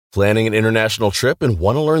Planning an international trip and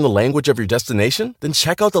want to learn the language of your destination? Then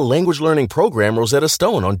check out the language learning program Rosetta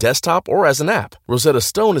Stone on desktop or as an app. Rosetta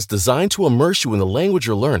Stone is designed to immerse you in the language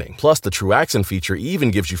you're learning. Plus, the True Accent feature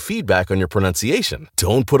even gives you feedback on your pronunciation.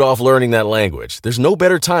 Don't put off learning that language. There's no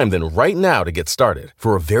better time than right now to get started.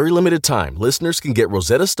 For a very limited time, listeners can get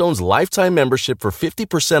Rosetta Stone's lifetime membership for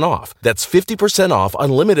 50% off. That's 50% off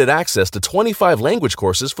unlimited access to 25 language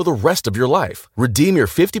courses for the rest of your life. Redeem your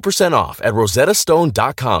 50% off at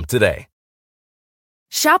rosettastone.com today.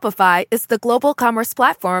 Shopify is the global commerce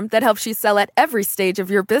platform that helps you sell at every stage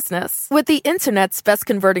of your business. With the internet's best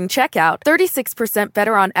converting checkout, 36%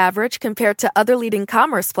 better on average compared to other leading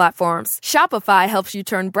commerce platforms, Shopify helps you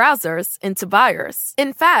turn browsers into buyers.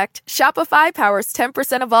 In fact, Shopify powers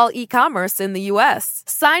 10% of all e-commerce in the U.S.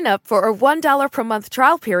 Sign up for a $1 per month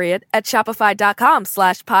trial period at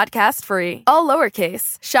shopify.com/podcast free. All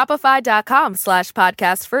lowercase,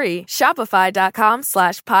 shopify.com/podcast free,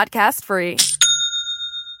 shopify.com/podcast free.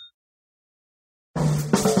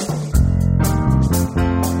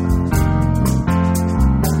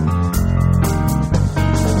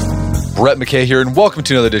 Brett McKay here, and welcome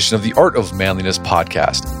to another edition of the Art of Manliness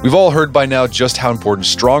podcast. We've all heard by now just how important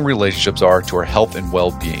strong relationships are to our health and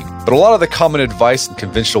well-being. But a lot of the common advice and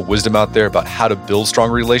conventional wisdom out there about how to build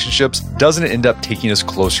strong relationships doesn't end up taking us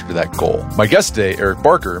closer to that goal. My guest today, Eric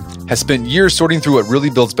Barker, has spent years sorting through what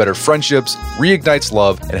really builds better friendships, reignites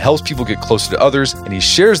love, and helps people get closer to others, and he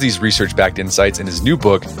shares these research-backed insights in his new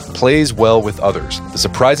book, Plays Well with Others: The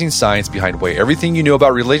Surprising Science Behind Why Everything You Know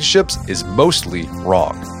About Relationships is Mostly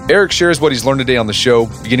Wrong. Eric shares what he's learned today on the show,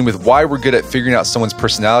 beginning with why we're good at figuring out someone's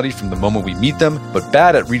personality from the moment we meet them, but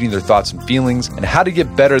bad at reading their thoughts and feelings, and how to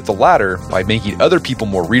get better at the latter by making other people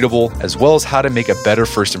more readable, as well as how to make a better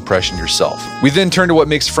first impression yourself. We then turn to what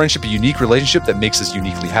makes friendship a unique relationship that makes us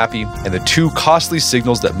uniquely happy, and the two costly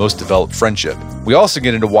signals that most develop friendship. We also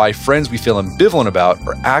get into why friends we feel ambivalent about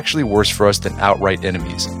are actually worse for us than outright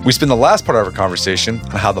enemies. We spend the last part of our conversation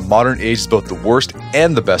on how the modern age is both the worst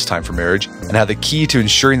and the best time for marriage, and how the key to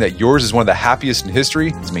ensuring that yours is one of the happiest in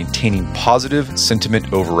history is maintaining positive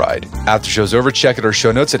sentiment override. After the show's over, check out our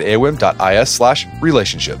show notes at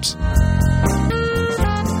aom.is/relationships.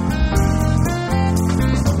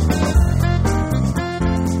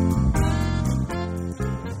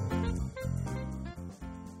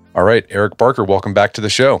 All right, Eric Barker, welcome back to the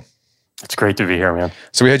show. It's great to be here, man.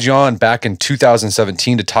 So we had you on back in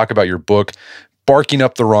 2017 to talk about your book, Barking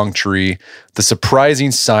Up the Wrong Tree: The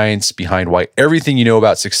Surprising Science Behind Why Everything You Know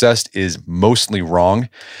About Success is Mostly Wrong.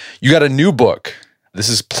 You got a new book. This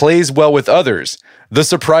is Plays Well with Others: The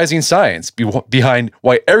Surprising Science Behind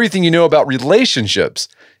Why Everything You Know About Relationships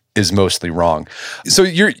is Mostly Wrong. So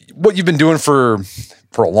what you've been doing for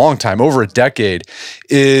a long time, over a decade,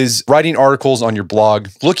 is writing articles on your blog,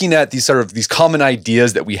 looking at these common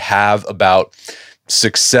ideas that we have about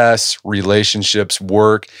success, relationships,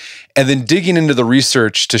 work, and then digging into the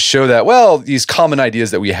research to show that, well, these common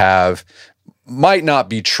ideas that we have might not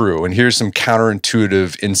be true. And here's some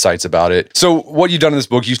counterintuitive insights about it. So what you've done in this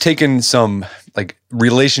book, you've taken some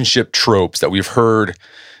relationship tropes that we've heard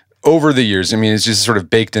over the years. I mean, it's just sort of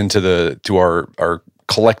baked into our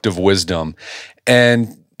collective wisdom,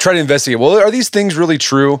 and try to investigate, well, are these things really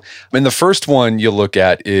true? I mean, the first one you look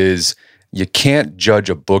at is you can't judge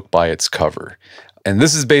a book by its cover. And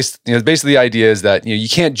this is basically the idea is that, you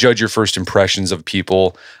can't judge your first impressions of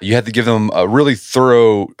people. You have to give them a really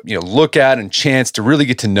thorough, look at and chance to really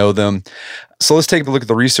get to know them. So let's take a look at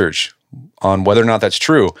the research on whether or not that's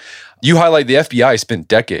true. You highlight the FBI spent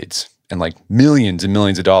decades and millions and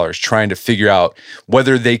millions of dollars trying to figure out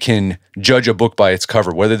whether they can judge a book by its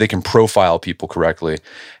cover, whether they can profile people correctly.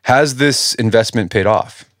 Has this investment paid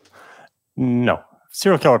off? No.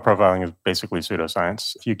 Serial killer profiling is basically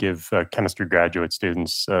pseudoscience. If you give chemistry graduate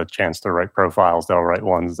students a chance to write profiles, they'll write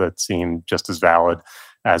ones that seem just as valid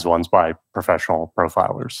as ones by professional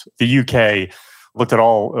profilers. The UK looked at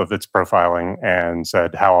all of its profiling and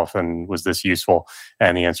said, how often was this useful?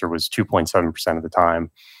 And the answer was 2.7% of the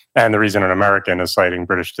time. And the reason an American is citing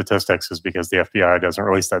British statistics is because the FBI doesn't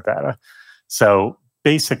release that data. So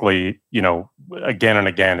basically, again and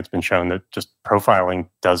again, it's been shown that just profiling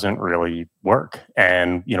doesn't really work.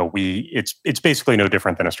 And, it's basically no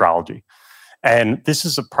different than astrology. And this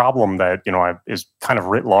is a problem that, is kind of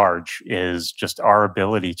writ large, is just our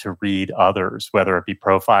ability to read others, whether it be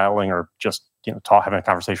profiling or just, having a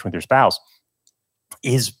conversation with your spouse,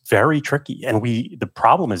 is very tricky. And the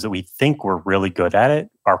problem is that we think we're really good at it.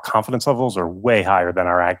 Our confidence levels are way higher than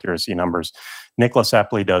our accuracy numbers. Nicholas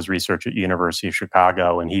Epley does research at University of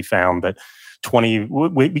Chicago, and he found that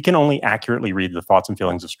we can only accurately read the thoughts and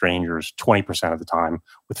feelings of strangers 20% of the time.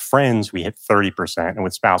 With friends, we hit 30%, and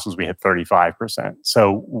with spouses, we hit 35%.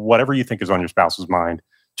 So whatever you think is on your spouse's mind,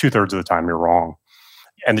 2/3 of the time you're wrong.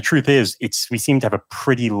 And the truth is, we seem to have a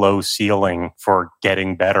pretty low ceiling for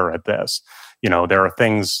getting better at this. There are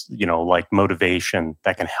things, like motivation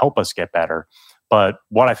that can help us get better. But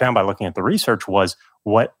what I found by looking at the research was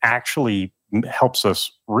what actually helps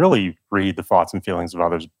us really read the thoughts and feelings of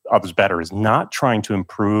others better is not trying to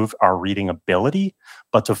improve our reading ability,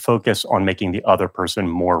 but to focus on making the other person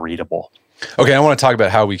more readable. Okay, I want to talk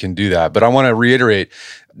about how we can do that, but I want to reiterate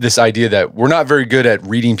this idea that we're not very good at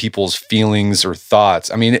reading people's feelings or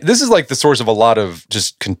thoughts. I mean, this is like the source of a lot of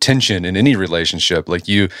just contention in any relationship. Like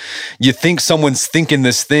you think someone's thinking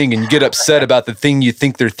this thing and you get upset about the thing you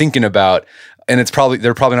think they're thinking about, and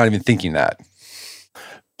they're probably not even thinking that.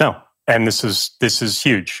 No. And this is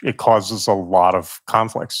huge. It causes a lot of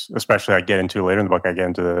conflicts, especially I get into later in the book, I get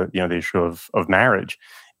into the issue of marriage.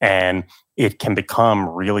 And it can become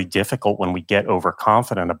really difficult when we get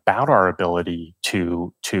overconfident about our ability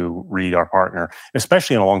to read our partner,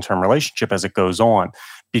 especially in a long-term relationship as it goes on,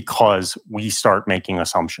 because we start making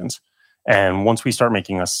assumptions. And once we start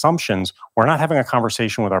making assumptions, we're not having a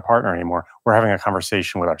conversation with our partner anymore. We're having a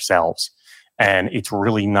conversation with ourselves. And it's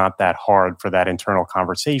really not that hard for that internal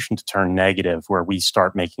conversation to turn negative, where we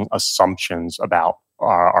start making assumptions about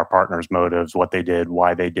our partner's motives, what they did,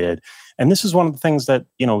 why they did. And this is one of the things that,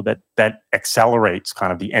 that accelerates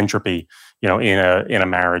kind of the entropy, in a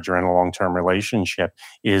marriage or in a long-term relationship,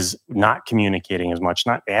 is not communicating as much,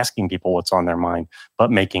 not asking people what's on their mind,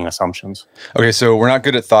 but making assumptions. Okay, so we're not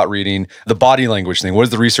good at thought reading. The body language thing, what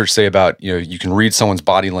does the research say about, you can read someone's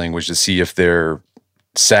body language to see if they're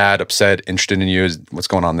sad, upset, interested in you? What's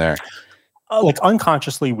going on there? Like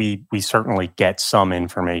unconsciously, we certainly get some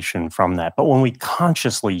information from that. But when we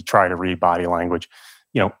consciously try to read body language,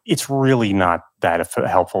 it's really not that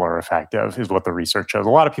helpful or effective, is what the research shows. A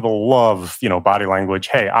lot of people love, body language.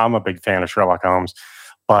 Hey, I'm a big fan of Sherlock Holmes.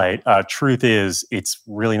 But truth is, it's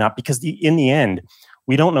really not, because in the end,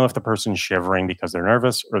 we don't know if the person's shivering because they're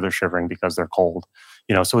nervous or they're shivering because they're cold.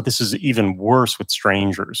 So this is even worse with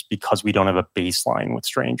strangers, because we don't have a baseline with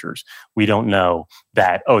strangers. We don't know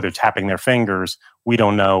that, they're tapping their fingers. We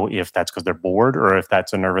don't know if that's because they're bored or if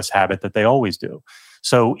that's a nervous habit that they always do.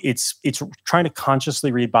 So it's trying to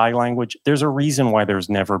consciously read body language. There's a reason why there's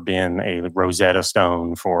never been a Rosetta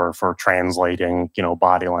Stone for translating,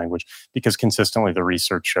 body language, because consistently the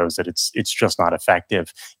research shows that it's just not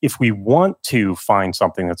effective. If we want to find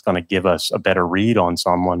something that's going to give us a better read on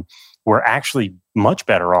someone, we're actually much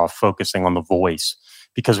better off focusing on the voice,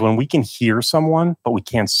 because when we can hear someone but we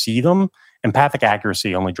can't see them, empathic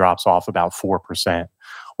accuracy only drops off about 4%.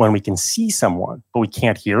 When we can see someone but we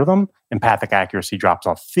can't hear them, empathic accuracy drops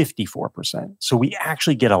off 54%. So we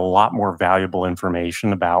actually get a lot more valuable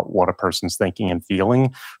information about what a person's thinking and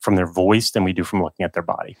feeling from their voice than we do from looking at their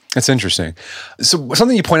body. That's interesting. So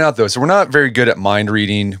something you point out, though, so we're not very good at mind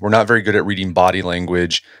reading. We're not very good at reading body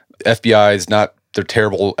language. FBI is not, they're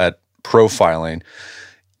terrible at profiling.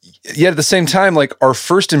 Yet at the same time, like, our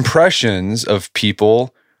first impressions of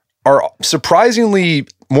people are surprisingly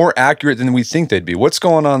more accurate than we think they'd be. What's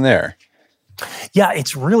going on there? Yeah,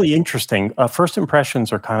 it's really interesting. First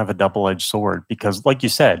impressions are kind of a double-edged sword, because, like you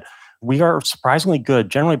said, we are surprisingly good,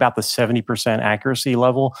 generally about the 70% accuracy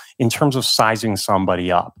level, in terms of sizing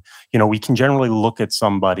somebody up. We can generally look at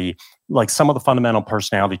somebody, like some of the fundamental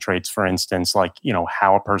personality traits, for instance, like,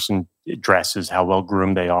 how a person dresses, how well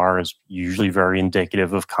groomed they are, is usually very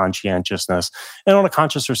indicative of conscientiousness. And on a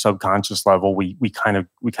conscious or subconscious level, we kind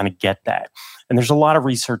of get that. And there's a lot of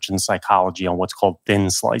research in psychology on what's called thin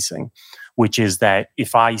slicing, which is that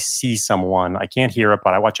if I see someone, I can't hear it,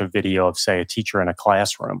 but I watch a video of, say, a teacher in a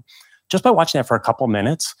classroom, just by watching that for a couple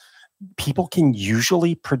minutes, people can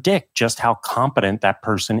usually predict just how competent that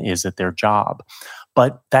person is at their job.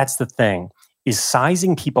 But that's the thing, is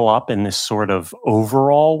sizing people up in this sort of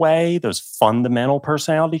overall way, those fundamental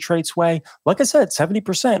personality traits way. Like I said,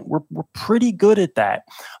 70%, we're pretty good at that.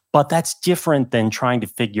 But that's different than trying to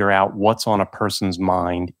figure out what's on a person's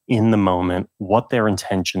mind in the moment, what their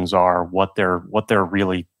intentions are, what they're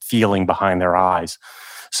really feeling behind their eyes.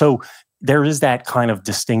 So there is that kind of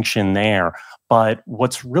distinction there. But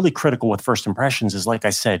what's really critical with first impressions is, like I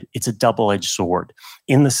said, it's a double-edged sword,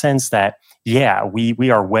 in the sense that, yeah, we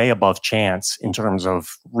are way above chance in terms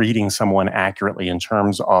of reading someone accurately, in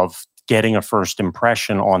terms of getting a first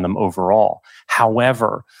impression on them overall.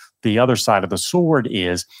 However, the other side of the sword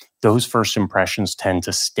is those first impressions tend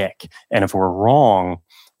to stick. And if we're wrong,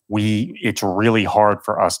 it's really hard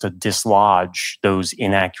for us to dislodge those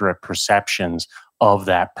inaccurate perceptions of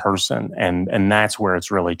that person. And that's where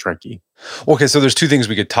it's really tricky. Okay, so there's two things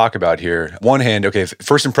we could talk about here. One hand, okay,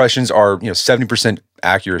 first impressions are 70%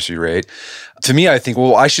 accuracy rate. To me, I think,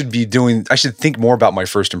 well, I should think more about my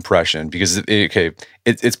first impression because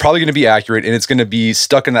it's probably going to be accurate and it's going to be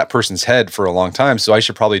stuck in that person's head for a long time. So I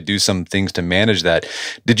should probably do some things to manage that.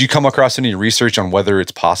 Did you come across any research on whether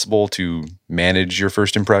it's possible to manage your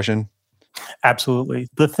first impression? Absolutely.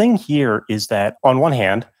 The thing here is that on one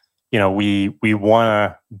hand, we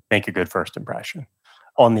want to make a good first impression.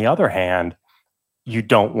 On the other hand, you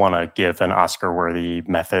don't want to give an Oscar-worthy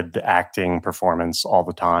method acting performance all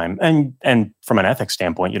the time. And from an ethics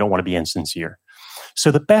standpoint, you don't want to be insincere.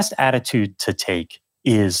 So the best attitude to take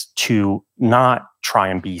is to not try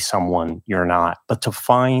and be someone you're not, but to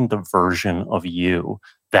find the version of you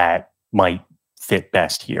that might fit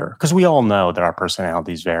best here. Because we all know that our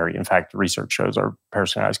personalities vary. In fact, research shows our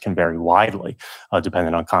personalities can vary widely,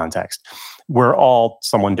 depending on context. We're all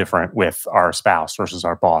someone different with our spouse versus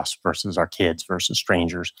our boss versus our kids versus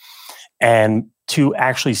strangers. And to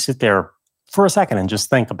actually sit there for a second and just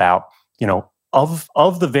think about,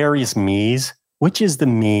 of the various me's, which is the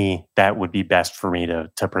me that would be best for me to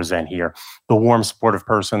present here? The warm, supportive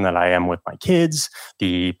person that I am with my kids,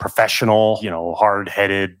 the professional,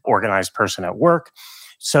 hard-headed, organized person at work.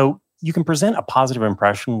 So you can present a positive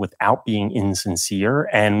impression without being insincere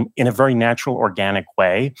and in a very natural, organic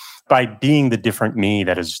way by being the different me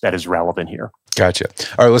that is relevant here. Gotcha.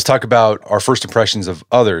 All right, let's talk about our first impressions of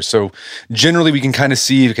others. So generally we can kind of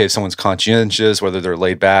see, if someone's conscientious, whether they're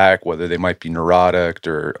laid back, whether they might be neurotic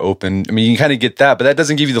or open. I mean, you can kind of get that, but that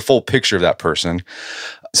doesn't give you the full picture of that person.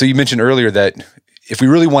 So you mentioned earlier that if we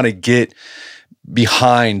really want to get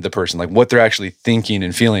behind the person, like what they're actually thinking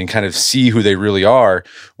and feeling, kind of see who they really are,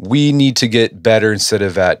 we need to get better instead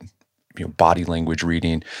of at body language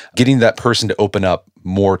reading, getting that person to open up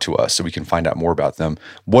more to us so we can find out more about them.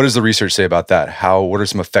 What does the research say about that? What are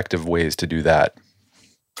some effective ways to do that?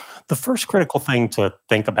 The first critical thing to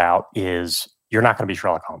think about is you're not going to be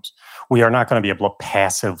Sherlock Holmes. We are not going to be able to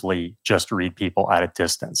passively just read people at a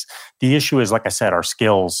distance. The issue is, like I said, our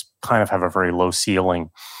skills kind of have a very low ceiling.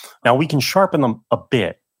 Now, we can sharpen them a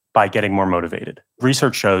bit by getting more motivated.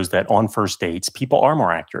 Research shows that on first dates, people are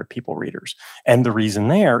more accurate people readers. And the reason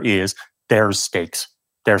there is there's stakes.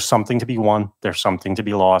 There's something to be won. There's something to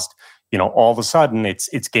be lost. All of a sudden, it's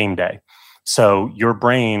game day. So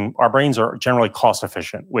our brains are generally cost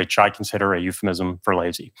efficient, which I consider a euphemism for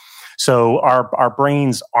lazy. So our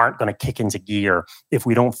brains aren't going to kick into gear if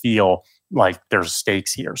we don't feel like there's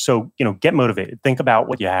stakes here. So, get motivated. Think about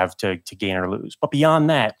what you have to gain or lose. But beyond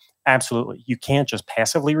that, absolutely, you can't just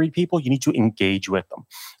passively read people. You need to engage with them.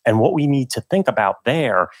 And what we need to think about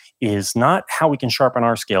there is not how we can sharpen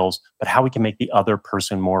our skills, but how we can make the other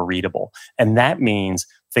person more readable. And that means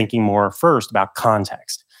thinking more first about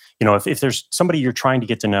context. If there's somebody you're trying to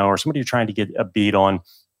get to know or somebody you're trying to get a beat on,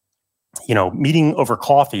 meeting over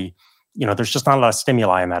coffee, there's just not a lot of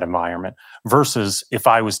stimuli in that environment. Versus if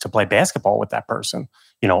I was to play basketball with that person,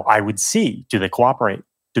 I would see, do they cooperate?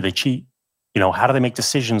 Do they cheat? How do they make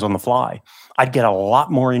decisions on the fly? I'd get a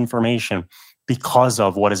lot more information because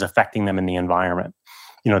of what is affecting them in the environment.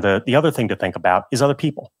 The other thing to think about is other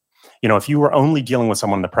people. If you were only dealing with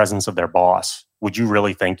someone in the presence of their boss, would you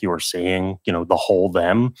really think you were seeing, the whole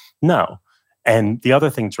them? No. And the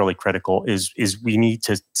other thing that's really critical is we need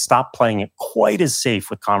to stop playing it quite as safe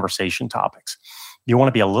with conversation topics. You want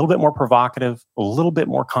to be a little bit more provocative, a little bit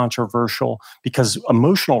more controversial, because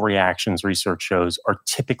emotional reactions, research shows, are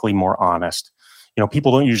typically more honest.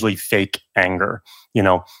 People don't usually fake anger.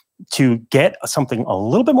 To get something a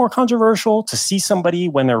little bit more controversial, to see somebody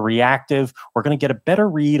when they're reactive, we're going to get a better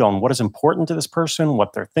read on what is important to this person,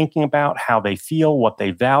 what they're thinking about, how they feel, what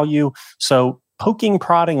they value. So poking,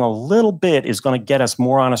 prodding a little bit is going to get us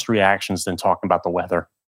more honest reactions than talking about the weather.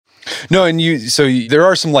 No, and there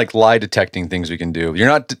are some lie detecting things we can do. You're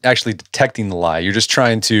not actually detecting the lie. You're just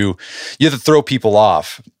you have to throw people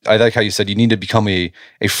off. I like how you said you need to become a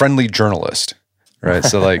friendly journalist, right?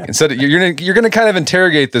 So instead of, you're gonna kind of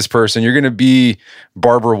interrogate this person. You're gonna be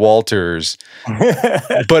Barbara Walters,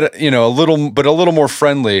 but a little more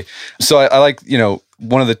friendly. So I like,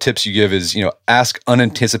 one of the tips you give is, ask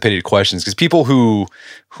unanticipated questions, because people who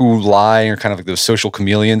lie are kind of like those social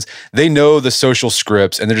chameleons. They know the social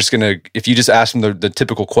scripts, and they're just going to, if you just ask them the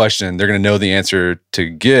typical question, they're going to know the answer to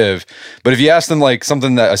give. But if you ask them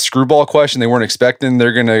something a screwball question they weren't expecting,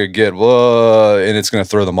 they're going to get, whoa, and it's going to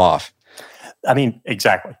throw them off. I mean,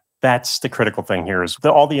 exactly. That's the critical thing here is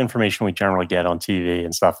all the information we generally get on TV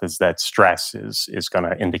and stuff is that stress is going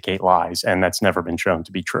to indicate lies. And that's never been shown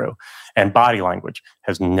to be true. And body language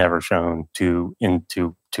has never shown to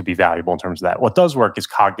be valuable in terms of that. What does work is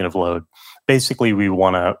cognitive load. Basically, we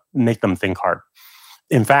want to make them think hard.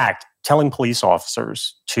 In fact, telling police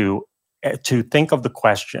officers to think of the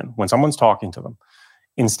question when someone's talking to them,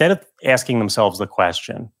 instead of asking themselves the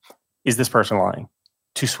question, is this person lying?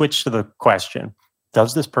 To switch to the question,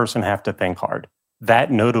 does this person have to think hard? That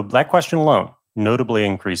question alone notably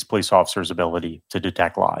increased police officers' ability to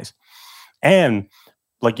detect lies. And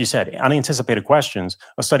like you said, unanticipated questions,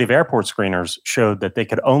 a study of airport screeners showed that they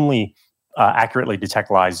could only accurately detect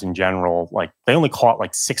lies in general. Like they only caught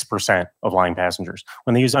like 6% of lying passengers.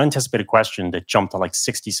 When they use unanticipated question, that jumped to like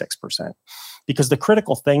 66%. Because the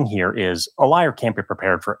critical thing here is a liar can't be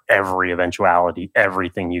prepared for every eventuality,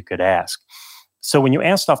 everything you could ask. So when you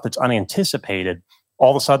ask stuff that's unanticipated, all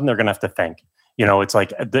of a sudden they're going to have to think.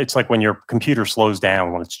 It's like when your computer slows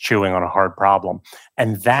down when it's chewing on a hard problem.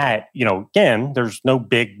 And that, again, there's no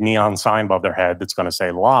big neon sign above their head that's going to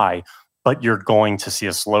say lie, but you're going to see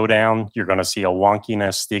a slowdown. You're going to see a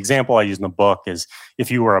wonkiness. The example I use in the book is if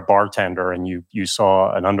you were a bartender and you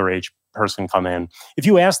saw an underage person come in, if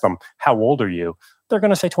you ask them, how old are you? They're going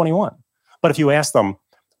to say 21. But if you ask them,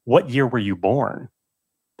 what year were you born?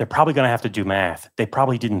 They're probably going to have to do math. They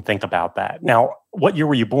probably didn't think about that. Now, what year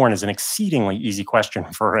were you born is an exceedingly easy question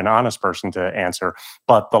for an honest person to answer.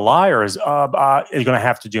 But the liar is going to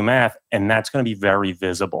have to do math, and that's going to be very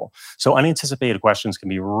visible. So unanticipated questions can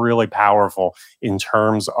be really powerful in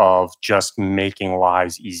terms of just making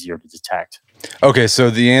lies easier to detect. Okay, so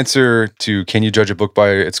the answer to can you judge a book by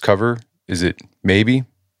its cover? Is it maybe?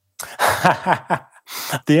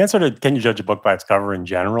 The answer to can you judge a book by its cover in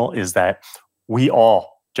general is that we all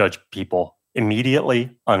judge people immediately,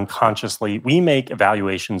 unconsciously. We make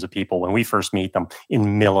evaluations of people when we first meet them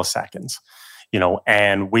in milliseconds,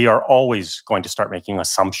 and we are always going to start making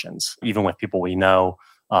assumptions, even with people we know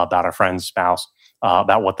about our friend's spouse,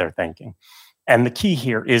 about what they're thinking. And the key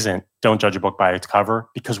here isn't don't judge a book by its cover,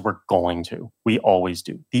 because we're going to. We always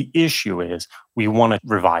do. The issue is we want to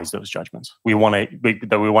revise those judgments. We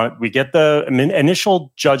get the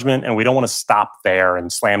initial judgment, and we don't want to stop there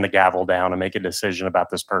and slam the gavel down and make a decision about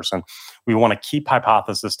this person. We want to keep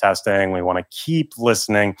hypothesis testing. We want to keep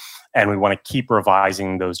listening, and we want to keep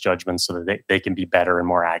revising those judgments so that they can be better and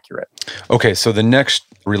more accurate. Okay, so the next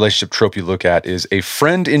relationship trope you look at is a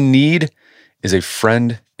friend in need is a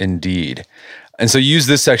friend indeed. And so you use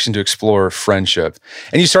this section to explore friendship.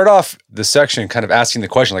 And you start off the section kind of asking the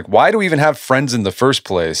question, like, why do we even have friends in the first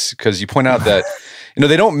place? Because you point out that,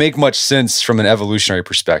 they don't make much sense from an evolutionary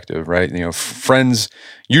perspective, right? Friends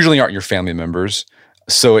usually aren't your family members.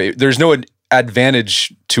 So there's no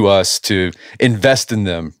advantage to us to invest in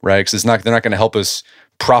them, right? Because they're not going to help us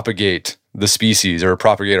propagate the species or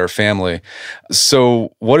propagate our family.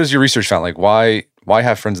 So what has your research found? Like, why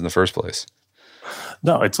have friends in the first place?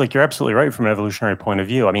 No, it's like you're absolutely right from an evolutionary point of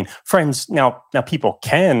view. I mean, friends, now people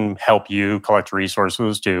can help you collect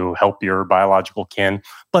resources to help your biological kin,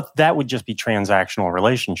 but that would just be transactional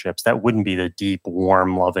relationships. That wouldn't be the deep,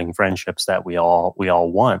 warm, loving friendships that we all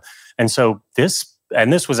want. And so this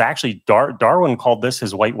was actually, Darwin called this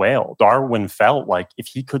his white whale. Darwin felt like if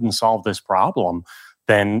he couldn't solve this problem,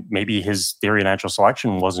 then maybe his theory of natural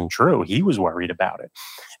selection wasn't true. He was worried about it.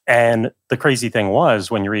 And the crazy thing was,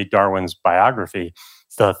 when you read Darwin's biography,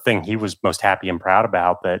 the thing he was most happy and proud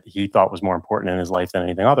about that he thought was more important in his life than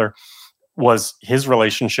anything other was his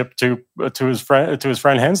relationship to his friend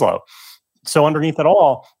Henslow. So underneath it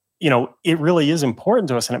all, it really is important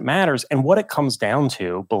to us and it matters. And what it comes down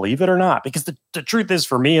to, believe it or not, because the truth is,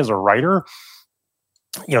 for me as a writer,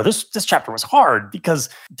 this chapter was hard because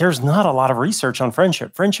there's not a lot of research on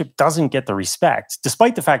friendship. Friendship doesn't get the respect,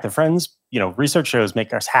 despite the fact that friends, research shows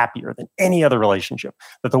make us happier than any other relationship,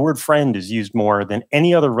 that the word friend is used more than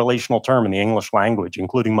any other relational term in the English language,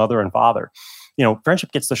 including mother and father.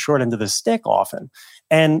 Friendship gets the short end of the stick often.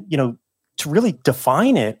 And, to really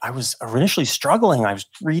define it, I was initially struggling. I was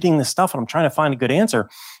reading this stuff and I'm trying to find a good answer.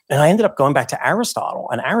 And I ended up going back to Aristotle.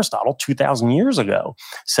 And Aristotle, 2,000 years ago,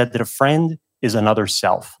 said that a friend is another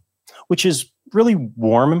self, which is really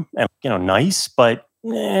warm and nice, but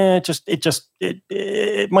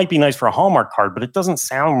it might be nice for a Hallmark card, but it doesn't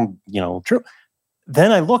sound true.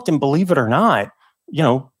 Then I looked, and believe it or not,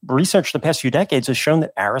 research the past few decades has shown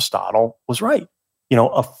that Aristotle was right.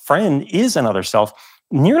 A friend is another self,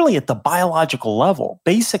 nearly at the biological level.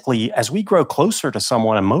 Basically, as we grow closer to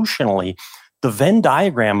someone emotionally, the Venn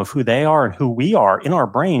diagram of who they are and who we are in our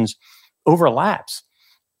brains overlaps.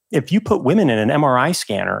 If you put women in an MRI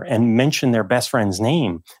scanner and mention their best friend's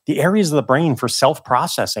name, the areas of the brain for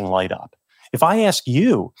self-processing light up. If I ask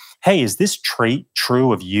you, hey, is this trait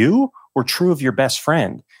true of you or true of your best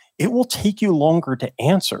friend? It will take you longer to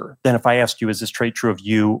answer than if I asked you, is this trait true of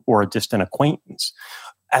you or a distant acquaintance?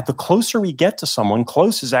 At the closer we get to someone,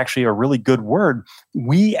 close is actually a really good word.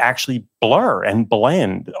 We actually blur and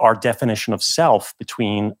blend our definition of self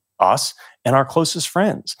between us and our closest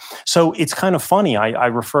friends. So it's kind of funny. I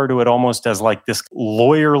refer to it almost as like this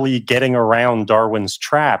lawyerly getting around Darwin's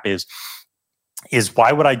trap is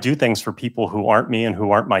why would I do things for people who aren't me and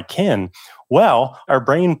who aren't my kin? Well, our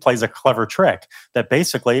brain plays a clever trick that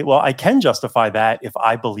basically, well, I can justify that if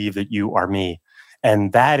I believe that you are me.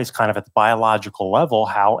 And that is kind of at the biological level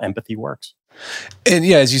how empathy works. And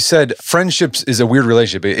yeah, as you said, friendships is a weird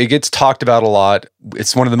relationship. It gets talked about a lot.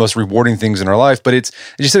 It's one of the most rewarding things in our life, but as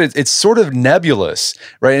you said, it's sort of nebulous,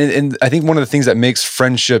 right? And I think one of the things that makes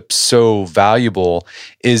friendship so valuable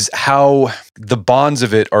is how the bonds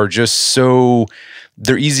of it are just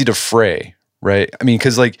they're easy to fray, right? I mean,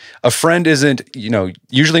 because like a friend isn't,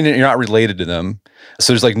 usually you're not related to them.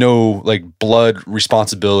 So there's like no like blood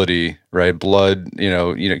responsibility, right? Blood,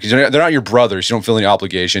 because they're not your brothers. You don't feel any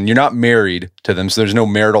obligation. You're not married to them. So there's no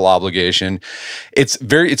marital obligation. It's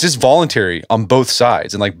just voluntary on both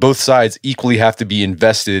sides. And like both sides equally have to be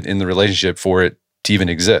invested in the relationship for it to even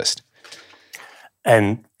exist.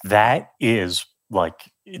 And that is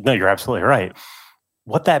no, you're absolutely right.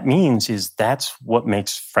 What that means is that's what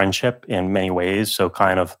makes friendship in many ways so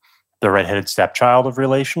kind of the redheaded stepchild of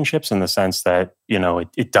relationships in the sense that,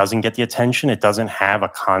 it doesn't get the attention. It doesn't have a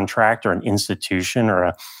contract or an institution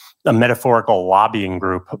or a metaphorical lobbying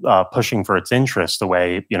group pushing for its interests the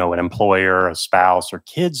way, an employer, a spouse, or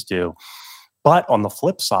kids do. But on the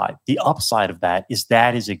flip side, the upside of that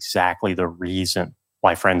is exactly the reason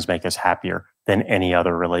why friends make us happier than any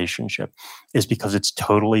other relationship, is because it's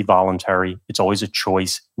totally voluntary. It's always a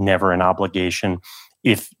choice, never an obligation.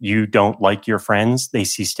 If you don't like your friends, they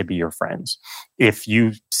cease to be your friends. If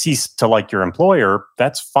you cease to like your employer,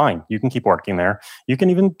 that's fine. You can keep working there. You can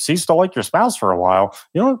even cease to like your spouse for a while.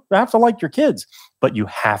 You don't have to like your kids, but you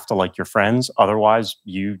have to like your friends. Otherwise,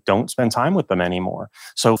 you don't spend time with them anymore.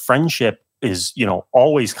 So friendship is,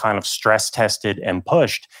 always kind of stress tested and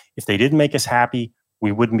pushed. If they didn't make us happy,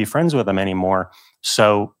 we wouldn't be friends with them anymore.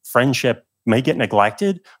 So friendship may get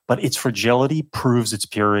neglected, but its fragility proves its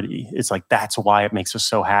purity. It's like, that's why it makes us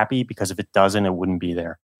so happy, because if it doesn't, it wouldn't be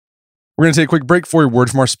there. We're going to take a quick break for a word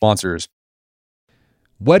from our sponsors.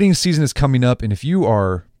 Wedding season is coming up, and if you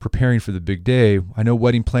are preparing for the big day, I know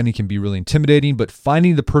wedding planning can be really intimidating, but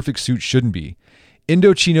finding the perfect suit shouldn't be.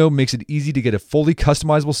 Indochino makes it easy to get a fully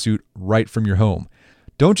customizable suit right from your home.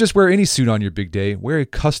 Don't just wear any suit on your big day, wear a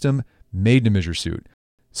custom made-to-measure suit.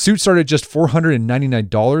 Suits start at just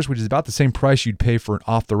 $499, which is about the same price you'd pay for an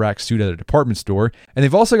off-the-rack suit at a department store. And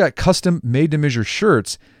they've also got custom made-to-measure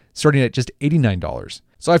shirts starting at just $89.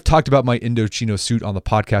 So I've talked about my Indochino suit on the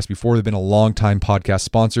podcast before. They've been a long-time podcast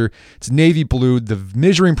sponsor. It's navy blue. The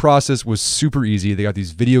measuring process was super easy. They got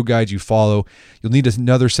these video guides you follow. You'll need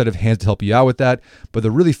another set of hands to help you out with that. But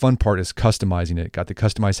the really fun part is customizing it. Got to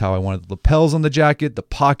customize how I wanted the lapels on the jacket, the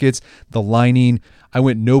pockets, the lining. I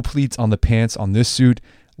went no pleats on the pants on this suit.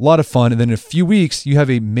 A lot of fun. And then in a few weeks, you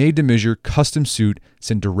have a made-to-measure custom suit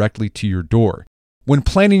sent directly to your door. When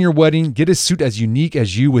planning your wedding, get a suit as unique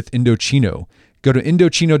as you with Indochino. Go to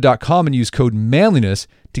Indochino.com and use code manliness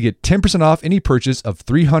to get 10% off any purchase of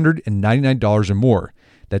 $399 or more.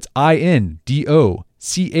 That's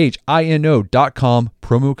INDOCHINO.com,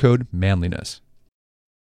 promo code manliness.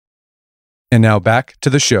 And now back to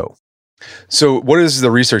the show. So what does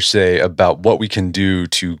the research say about what we can do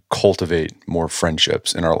to cultivate more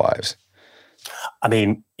friendships in our lives? I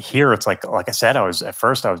mean, here it's like I said, I was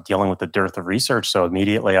dealing with the dearth of research. So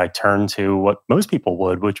immediately I turned to what most people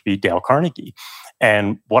would, which would be Dale Carnegie.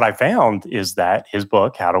 And what I found is that his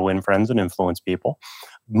book, How to Win Friends and Influence People,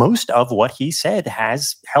 most of what he said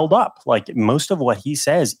has held up. Like most of what he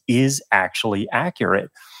says is actually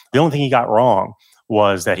accurate. The only thing he got wrong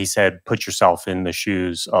was that he said, put yourself in the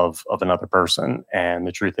shoes of another person. And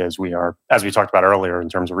the truth is we are, as we talked about earlier in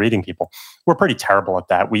terms of reading people, we're pretty terrible at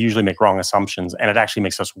that. We usually make wrong assumptions, and it actually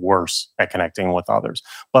makes us worse at connecting with others.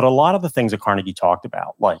 But a lot of the things that Carnegie talked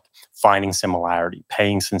about, like finding similarity,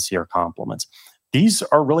 paying sincere compliments, these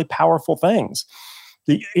are really powerful things.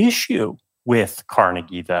 The issue with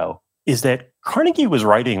Carnegie, though, is that Carnegie was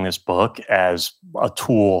writing this book as a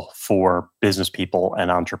tool for business people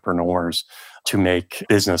and entrepreneurs to make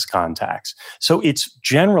business contacts. So it's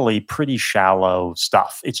generally pretty shallow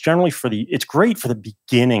stuff. It's generally it's great for the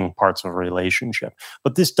beginning parts of a relationship,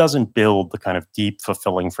 but this doesn't build the kind of deep,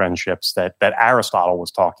 fulfilling friendships that Aristotle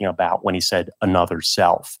was talking about when he said another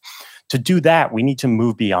self. To do that, we need to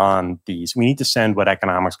move beyond these. We need to send what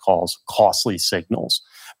economics calls costly signals.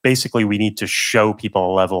 Basically, we need to show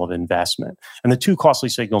people a level of investment. And the two costly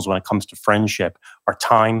signals when it comes to friendship are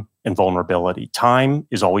time and vulnerability. Time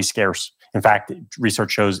is always scarce. In fact,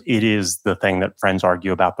 research shows it is the thing that friends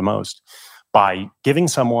argue about the most. By giving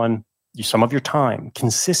someone some of your time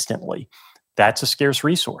consistently, that's a scarce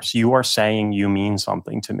resource. You are saying you mean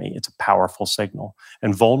something to me. It's a powerful signal.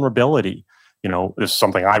 And vulnerability, this is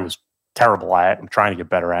something I was terrible at. I'm trying to get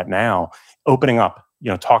better at now. Opening up,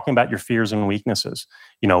 talking about your fears and weaknesses.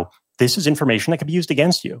 This is information that could be used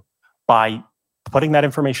against you. By putting that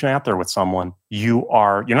information out there with someone,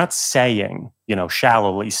 you're not saying,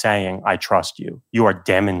 shallowly saying, I trust you. You are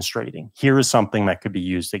demonstrating, here is something that could be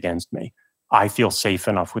used against me. I feel safe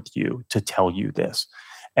enough with you to tell you this.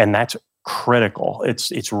 And that's critical.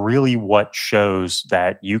 It's really what shows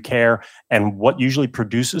that you care. And what usually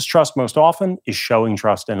produces trust most often is showing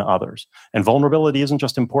trust in others. And vulnerability isn't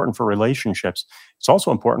just important for relationships. It's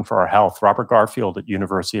also important for our health. Robert Garfield at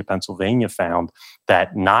University of Pennsylvania found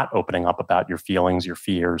that not opening up about your feelings, your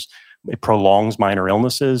fears, it prolongs minor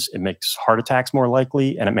illnesses, it makes heart attacks more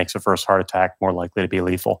likely, and it makes a first heart attack more likely to be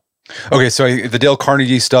lethal. Okay, so the Dale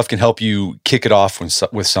Carnegie stuff can help you kick it off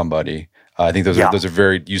with somebody. I think those are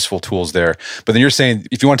very useful tools there. But then you're saying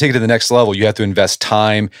if you want to take it to the next level, you have to invest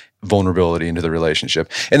time, vulnerability into the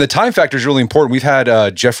relationship. And the time factor is really important. We've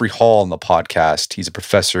had Jeffrey Hall on the podcast. He's a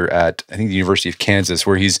professor at, I think, the University of Kansas,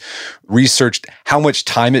 where he's researched how much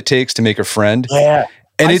time it takes to make a friend. Yeah.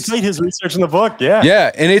 And I studied his research in the book. Yeah.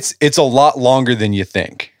 Yeah. And it's a lot longer than you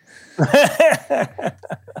think.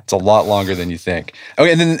 It's a lot longer than you think.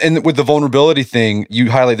 Okay, and with the vulnerability thing, you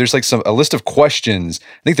highlight there's like a list of questions.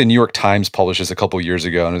 I think the New York Times published this a couple of years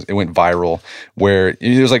ago, and it went viral. Where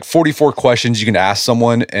there's like 44 questions you can ask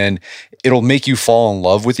someone, and it'll make you fall in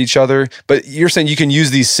love with each other. But you're saying you can use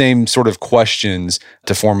these same sort of questions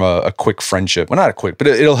to form a quick friendship. Well, not a quick, but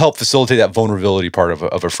it'll help facilitate that vulnerability part of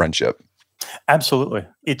a friendship. Absolutely.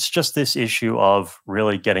 It's just this issue of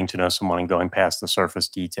really getting to know someone and going past the surface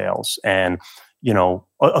details. And,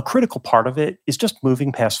 a critical part of it is just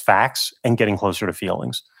moving past facts and getting closer to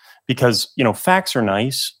feelings. Because, facts are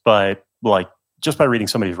nice, but just by reading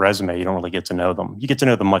somebody's resume, you don't really get to know them. You get to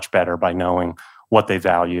know them much better by knowing what they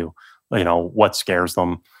value, what scares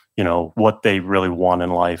them, what they really want in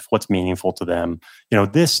life, what's meaningful to them.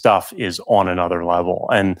 This stuff is on another level.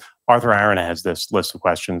 And Arthur Aron has this list of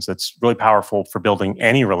questions that's really powerful for building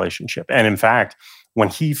any relationship. And in fact, when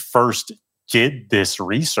he first did this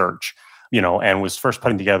research, and was first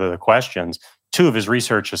putting together the questions, two of his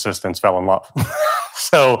research assistants fell in love.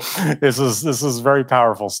 So this is very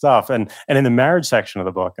powerful stuff. And in the marriage section of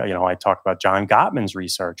the book, I talk about John Gottman's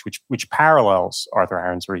research, which parallels Arthur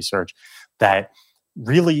Aron's research, that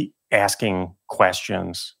really asking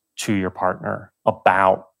questions to your partner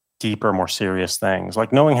about deeper, more serious things,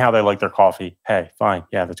 like knowing how they like their coffee. Hey, fine.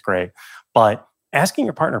 Yeah, that's great. But asking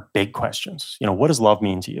your partner big questions. What does love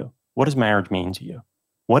mean to you? What does marriage mean to you?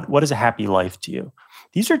 What is a happy life to you?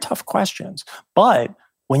 These are tough questions. But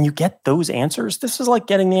when you get those answers, this is like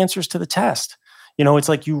getting the answers to the test. It's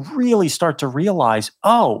like you really start to realize,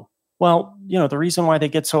 oh, well, the reason why they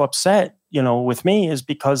get so upset, with me is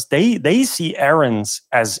because they see errands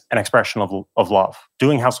as an expression of love,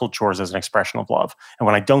 doing household chores as an expression of love. And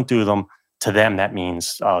when I don't do them, to them, that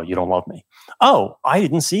means, oh, you don't love me. Oh, I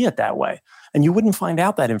didn't see it that way. And you wouldn't find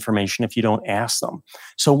out that information if you don't ask them.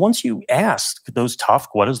 So once you ask those tough,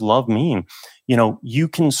 what does love mean? You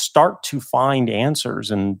can start to find answers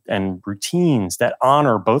and routines that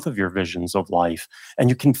honor both of your visions of life. And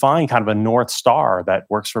you can find kind of a North Star that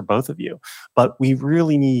works for both of you. But we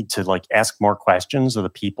really need to ask more questions of the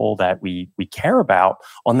people that we care about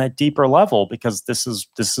on that deeper level, because this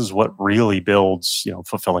is what really builds,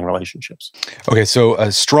 fulfilling relationships. Okay, so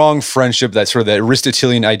a strong friendship, that's sort of that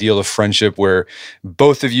Aristotelian ideal of friendship where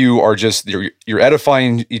both of you are just, you're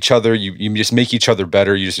edifying each other, you just make each other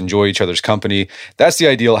better, you just enjoy each other's company. That's the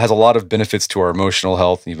ideal. It has a lot of benefits to our emotional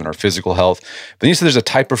health, even our physical health. But then you said there's a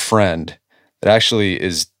type of friend that actually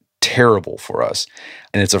is terrible for us,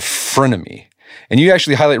 and it's a frenemy. And you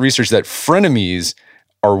actually highlight research that frenemies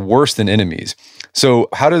are worse than enemies. So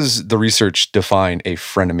how does the research define a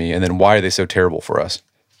frenemy, and then why are they so terrible for us?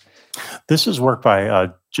 This is work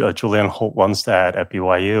by Julianne Holt-Lunstad at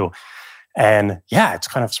BYU. And yeah, it's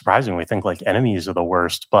kind of surprising. We think like enemies are the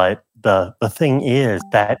worst, but the thing is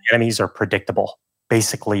that enemies are predictable.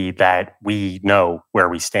 Basically, that we know where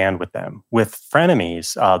we stand with them. With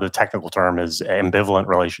frenemies, the technical term is ambivalent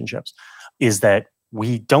relationships, is that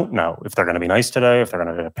we don't know if they're going to be nice today, if they're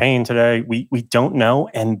going to be a pain today. We don't know.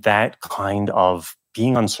 And that kind of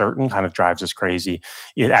being uncertain kind of drives us crazy.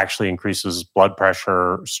 It actually increases blood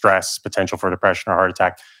pressure, stress, potential for depression or heart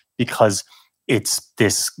attack, because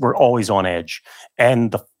we're always on edge.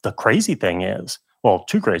 And the crazy thing is, well,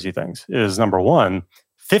 two crazy things is, number one,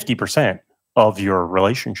 50% of your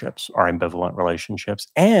relationships are ambivalent relationships.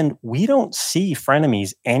 And we don't see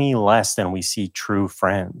frenemies any less than we see true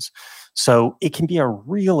friends. So it can be a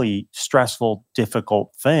really stressful,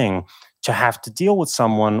 difficult thing to have to deal with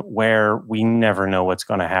someone where we never know what's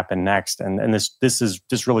going to happen next. And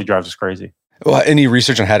this really drives us crazy. Well, any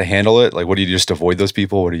research on how to handle it? Like, what do you do, just avoid those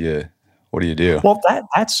people? What do you do? Well,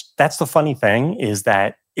 that's the funny thing, is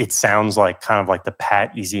that it sounds like kind of like the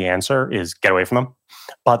pat, easy answer is get away from them.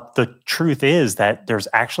 But the truth is that there's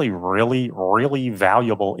actually really, really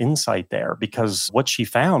valuable insight there, because what she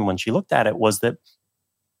found when she looked at it was that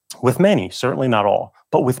with many, certainly not all,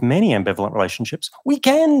 but with many ambivalent relationships, we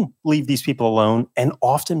can leave these people alone. And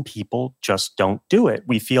often people just don't do it.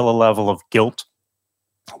 We feel a level of guilt.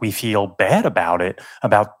 We feel bad about it,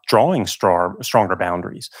 about drawing stronger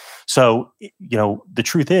boundaries. So, the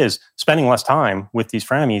truth is, spending less time with these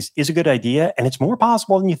frenemies is a good idea, and it's more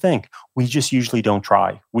possible than you think. We just usually don't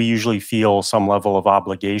try. We usually feel some level of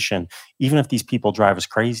obligation, even if these people drive us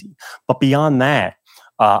crazy. But beyond that,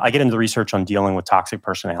 I get into research on dealing with toxic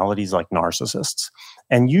personalities like narcissists.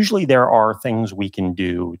 And usually there are things we can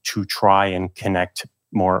do to try and connect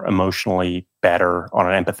more emotionally better on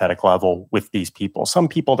an empathetic level with these people. Some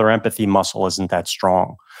people, their empathy muscle isn't that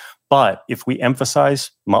strong. But if we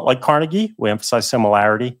emphasize, like Carnegie, we emphasize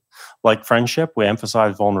similarity. Like friendship, we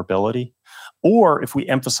emphasize vulnerability. Or if we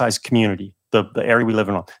emphasize community, the area we live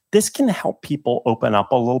in, this can help people open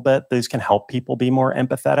up a little bit. This can help people be more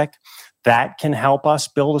empathetic. That can help us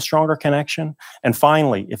build a stronger connection. And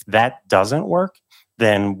finally, if that doesn't work,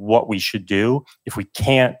 then what we should do, if we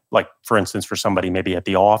can't, like for instance, for somebody maybe at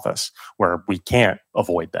the office where we can't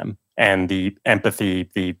avoid them and the empathy,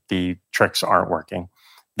 the tricks aren't working,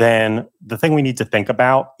 then the thing we need to think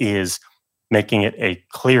about is making it a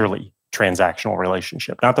clearly transactional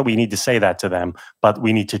relationship. Not that we need to say that to them, but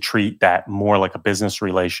we need to treat that more like a business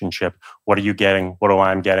relationship. What are you getting? What am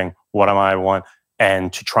I getting? What am I want?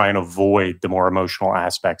 And to try and avoid the more emotional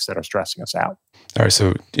aspects that are stressing us out. All right.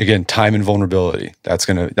 So again, time and vulnerability.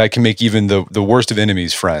 That can make even the worst of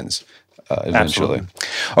enemies friends eventually. Absolutely.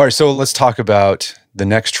 All right. So let's talk about the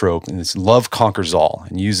next trope, and it's love conquers all,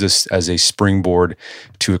 and use this as a springboard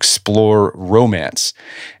to explore romance.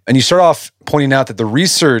 And you start off pointing out that the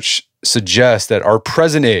research suggests that our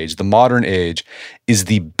present age, the modern age, is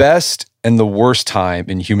the best and the worst time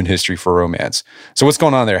in human history for romance. So what's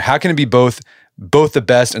going on there? How can it be both the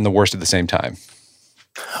best and the worst at the same time?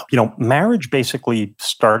 Marriage basically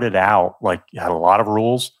started out like you had a lot of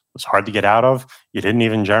rules. It was hard to get out of. You didn't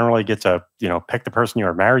even generally get to, pick the person you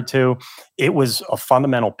were married to. It was a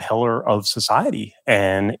fundamental pillar of society,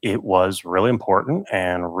 and it was really important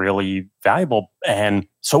and really valuable. And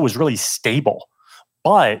so it was really stable,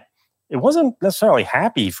 but it wasn't necessarily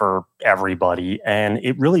happy for everybody. And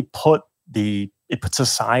it really put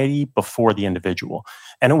society before the individual.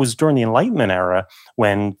 And it was during the Enlightenment era,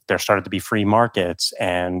 when there started to be free markets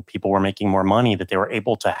and people were making more money, that they were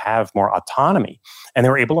able to have more autonomy and they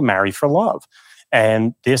were able to marry for love.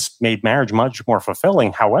 And this made marriage much more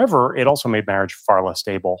fulfilling. However, it also made marriage far less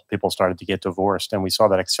stable. People started to get divorced, and we saw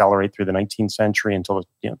that accelerate through the 19th century until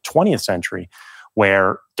the 20th century,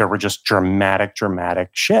 where there were just dramatic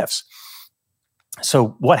shifts.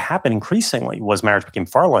 So what happened increasingly was marriage became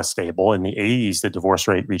far less stable. In the 80s, the divorce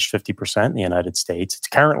rate reached 50% in the United States. It's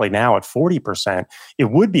currently now at 40%.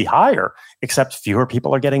 It would be higher, except fewer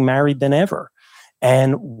people are getting married than ever.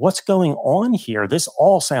 And what's going on here? This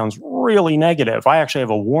all sounds really negative. I actually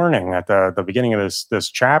have a warning at the beginning of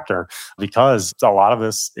this chapter, because a lot of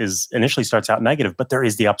this initially starts out negative, but there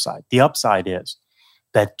is the upside. The upside is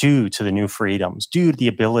that due to the new freedoms, due to the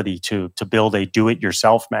ability to build a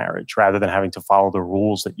do-it-yourself marriage rather than having to follow the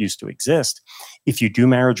rules that used to exist, if you do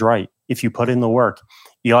marriage right, if you put in the work,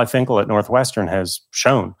 Eli Finkel at Northwestern has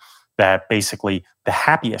shown that basically the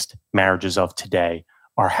happiest marriages of today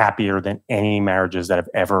are happier than any marriages that have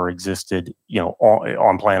ever existed,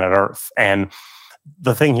 on planet Earth. And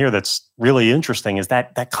the thing here that's really interesting is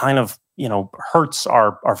that kind of, hurts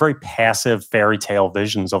our very passive fairy tale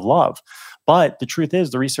visions of love. But the truth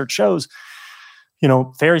is, the research shows,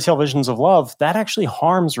 Fairy tale visions of love, that actually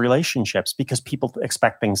harms relationships because people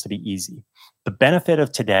expect things to be easy. The benefit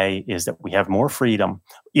of today is that we have more freedom.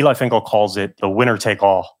 Eli Finkel calls it the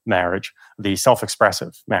winner-take-all marriage, the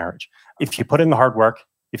self-expressive marriage. If you put in the hard work,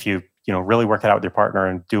 if you really work it out with your partner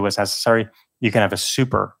and do what's necessary, you can have a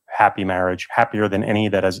super happy marriage, happier than any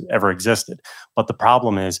that has ever existed. But the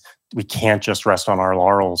problem is we can't just rest on our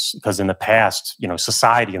laurels because in the past,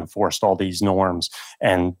 society enforced all these norms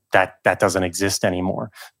and that doesn't exist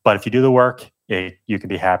anymore. But if you do the work, you can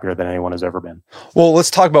be happier than anyone has ever been. Well,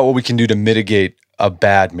 let's talk about what we can do to mitigate a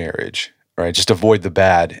bad marriage, right? Just avoid the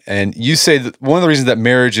bad. And you say that one of the reasons that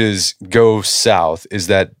marriages go south is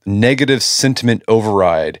that negative sentiment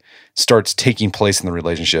override starts taking place in the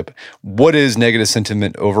relationship. What is negative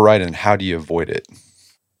sentiment override and how do you avoid it?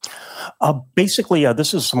 Basically,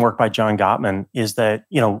 this is some work by John Gottman, is that,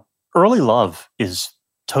 early love is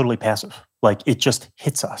totally passive. Like it just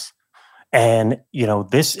hits us. And,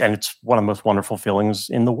 and it's one of the most wonderful feelings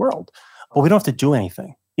in the world. But we don't have to do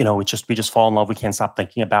anything. We just fall in love. We can't stop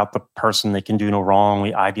thinking about the person. They can do no wrong.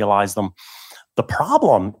 We idealize them. The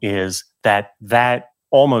problem is that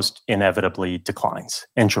almost inevitably declines.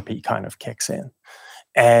 Entropy kind of kicks in.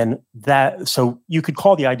 And so you could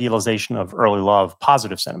call the idealization of early love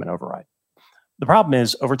positive sentiment override. The problem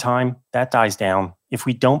is over time, that dies down. If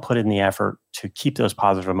we don't put in the effort to keep those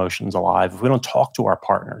positive emotions alive, if we don't talk to our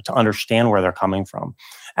partner to understand where they're coming from,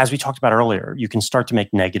 as we talked about earlier, you can start to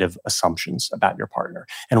make negative assumptions about your partner.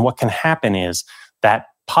 And what can happen is that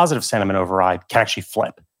positive sentiment override can actually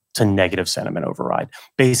flip to negative sentiment override.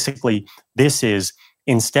 Basically, this is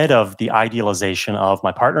instead of the idealization of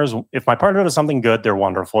if my partner does something good, they're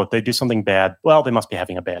wonderful. If they do something bad, well, they must be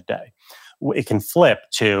having a bad day. It can flip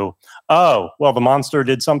to, oh, well, the monster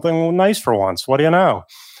did something nice for once. What do you know?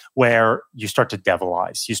 Where you start to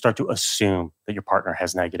devilize. You start to assume that your partner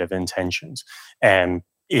has negative intentions. And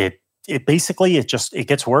it basically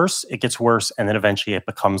gets worse. It gets worse. And then eventually it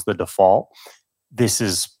becomes the default. This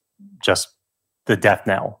is just the death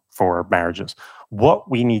knell for marriages. What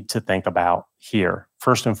we need to think about here,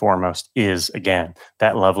 first and foremost, is, again,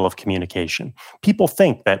 that level of communication. People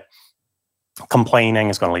think that complaining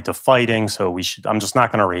is going to lead to fighting, so I'm just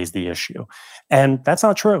not going to raise the issue. And that's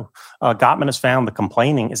not true. Gottman has found that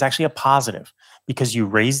complaining is actually a positive because you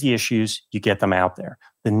raise the issues, you get them out there.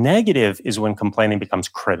 The negative is when complaining becomes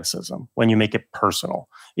criticism, when you make it personal.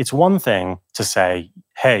 It's one thing to say,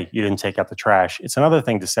 hey, you didn't take out the trash. It's another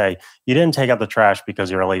thing to say, you didn't take out the trash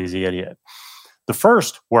because you're a lazy idiot. The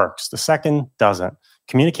first works. The second doesn't.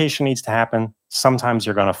 Communication needs to happen. Sometimes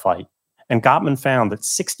you're going to fight. And Gottman found that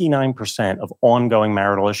 69% of ongoing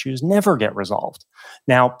marital issues never get resolved.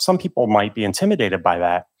 Now, some people might be intimidated by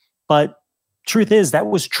that, but truth is that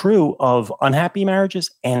was true of unhappy marriages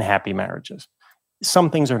and happy marriages. Some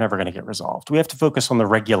things are never going to get resolved. We have to focus on the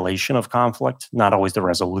regulation of conflict, not always the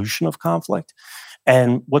resolution of conflict.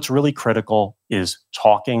 And what's really critical is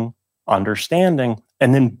talking, understanding,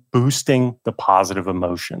 and then boosting the positive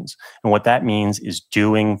emotions. And what that means is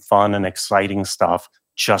doing fun and exciting stuff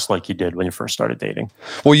just like you did when you first started dating.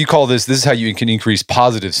 Well, you call this is how you can increase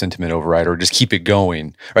positive sentiment override or just keep it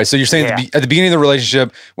going, right? So you're saying at the beginning of the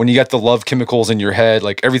relationship, when you got the love chemicals in your head,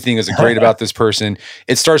 like everything is great about this person,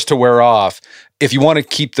 it starts to wear off. If you want to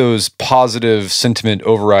keep those positive sentiment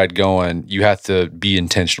override going, you have to be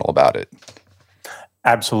intentional about it.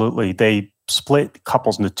 Absolutely. They split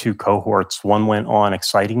couples into two cohorts. One went on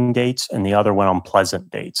exciting dates and the other went on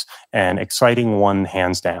pleasant dates. And exciting one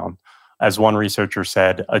hands down. As one researcher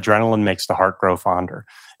said, adrenaline makes the heart grow fonder.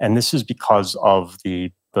 And this is because of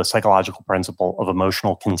the psychological principle of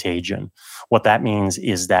emotional contagion. What that means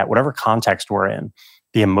is that whatever context we're in,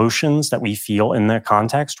 the emotions that we feel in that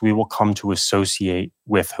context, we will come to associate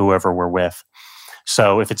with whoever we're with.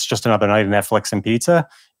 So if it's just another night of Netflix and pizza,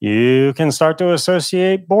 you can start to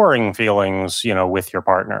associate boring feelings, with your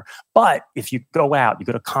partner. But if you go out, you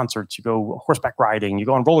go to concerts, you go horseback riding, you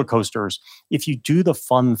go on roller coasters, if you do the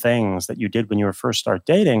fun things that you did when you first start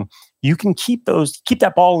dating, you can keep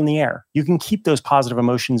that ball in the air. You can keep those positive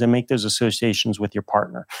emotions and make those associations with your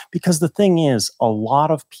partner. Because the thing is, a lot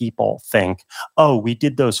of people think, oh, we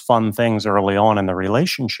did those fun things early on in the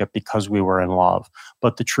relationship because we were in love.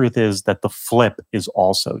 But the truth is that the flip is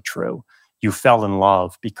also true. You fell in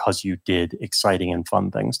love because you did exciting and fun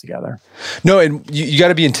things together. No, and you got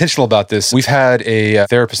to be intentional about this. We've had a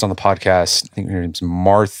therapist on the podcast. I think her name's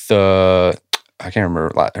Martha. I can't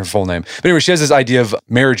remember her full name. But anyway, she has this idea of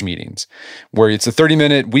marriage meetings where it's a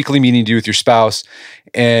 30-minute weekly meeting you do with your spouse,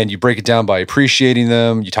 and you break it down by appreciating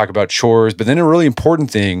them. You talk about chores, but then a really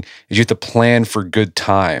important thing is you have to plan for good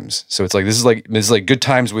times. So it's like this is like good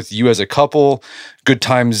times with you as a couple, good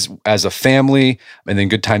times as a family, and then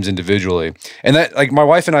good times individually. And that, like, my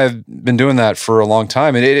wife and I have been doing that for a long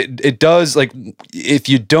time, and it does, like, if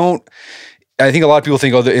you don't. I think a lot of people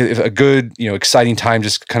think, if a good, exciting time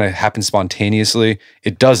just kind of happens spontaneously.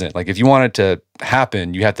 It doesn't. Like, if you want it to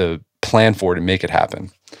happen, you have to plan for it and make it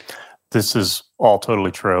happen. This is all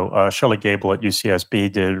totally true. Shelley Gable at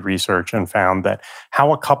UCSB did research and found that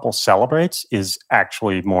how a couple celebrates is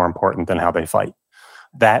actually more important than how they fight.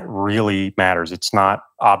 That really matters. It's not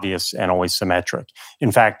obvious and always symmetric.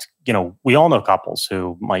 In fact, we all know couples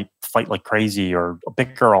who might fight like crazy or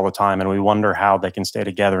bicker all the time, and we wonder how they can stay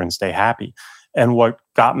together and stay happy. And what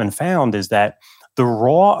Gottman found is that the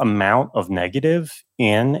raw amount of negative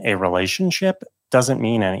in a relationship doesn't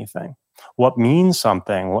mean anything. What means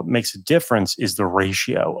something, what makes a difference, is the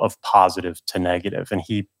ratio of positive to negative. And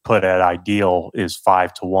he put at ideal is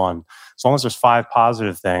 5-1. As long as there's 5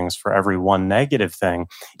 positive things for every 1 negative thing,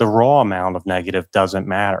 the raw amount of negative doesn't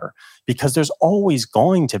matter, because there's always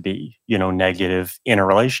going to be, negative in a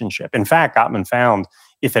relationship. In fact, Gottman found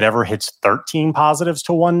if it ever hits 13 positives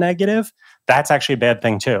to 1 negative, that's actually a bad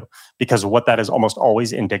thing too, because what that is almost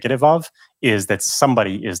always indicative of is that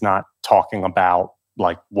somebody is not talking about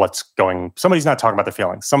somebody's not talking about their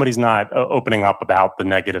feelings. Somebody's not opening up about the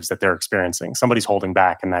negatives that they're experiencing. Somebody's holding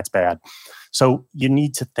back, and that's bad. So you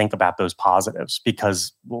need to think about those positives,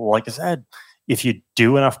 because, like I said, if you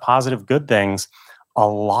do enough positive good things, a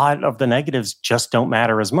lot of the negatives just don't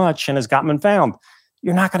matter as much. And as Gottman found,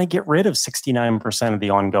 you're not going to get rid of 69% of the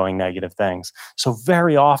ongoing negative things. So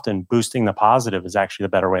very often, boosting the positive is actually the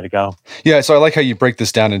better way to go. Yeah, so I like how you break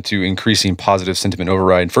this down into increasing positive sentiment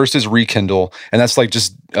override. First is rekindle, and that's like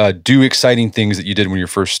just do exciting things that you did when you're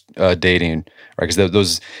first dating, right? Because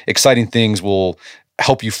those exciting things will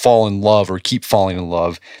help you fall in love or keep falling in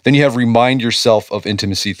love. Then you have remind yourself of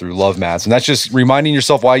intimacy through love maths. And that's just reminding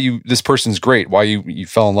yourself why this person's great, why you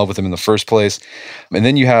fell in love with them in the first place. And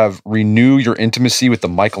then you have renew your intimacy with the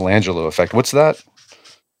Michelangelo effect. What's that?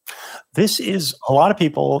 This is a lot of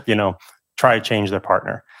people, try to change their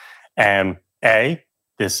partner. And A,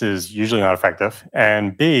 this is usually not effective.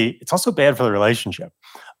 And B, it's also bad for the relationship.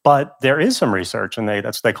 But there is some research, and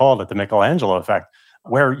that's what they call it, the Michelangelo effect,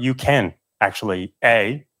 where you can actually,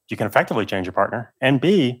 A, you can effectively change your partner, and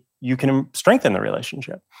B, you can strengthen the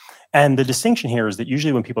relationship. And the distinction here is that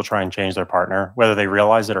usually when people try and change their partner, whether they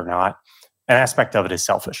realize it or not, an aspect of it is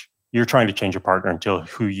selfish. You're trying to change your partner until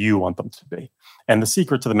who you want them to be. And the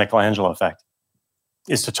secret to the Michelangelo effect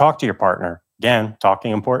is to talk to your partner, again,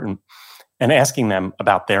 talking important, and asking them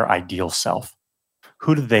about their ideal self.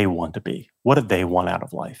 Who do they want to be? What do they want out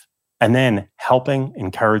of life? And then helping,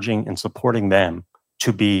 encouraging, and supporting them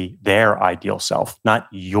to be their ideal self, not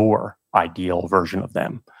your ideal version of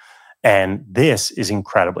them. And this is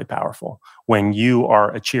incredibly powerful. When you are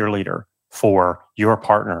a cheerleader for your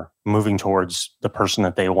partner moving towards the person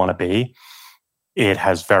that they want to be, it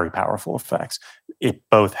has very powerful effects. It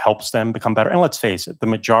both helps them become better. And let's face it, the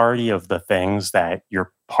majority of the things that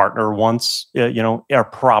your partner wants, are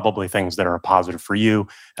probably things that are a positive for you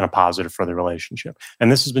and a positive for the relationship.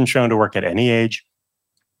 And this has been shown to work at any age.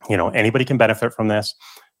 Anybody can benefit from this.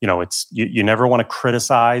 You never want to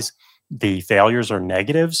criticize the failures or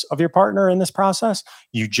negatives of your partner in this process.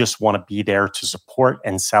 You just want to be there to support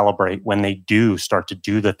and celebrate when they do start to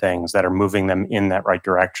do the things that are moving them in that right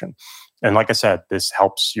direction. And like I said, this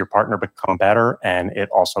helps your partner become better, and it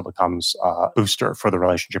also becomes a booster for the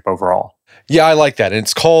relationship overall. Yeah, I like that. And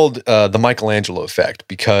it's called the Michelangelo effect,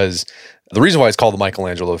 because the reason why it's called the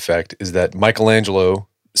Michelangelo effect is that Michelangelo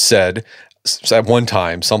said at one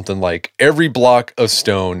time something like, every block of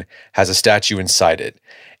stone has a statue inside it,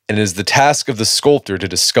 and it is the task of the sculptor to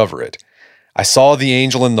discover it. I saw the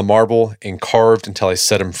angel in the marble and carved until I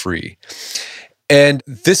set him free. And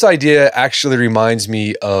this idea actually reminds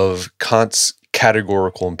me of Kant's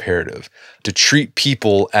categorical imperative, to treat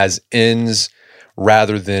people as ends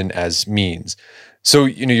rather than as means. So,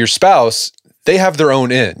 your spouse, they have their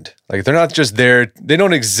own end. Like, they're not just there, they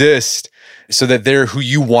don't exist so that they're who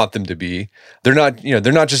you want them to be. They're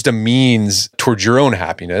not just a means towards your own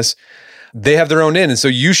happiness. They have their own end. And so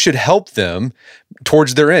you should help them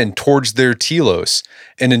towards their end, towards their telos.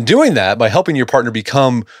 And in doing that, by helping your partner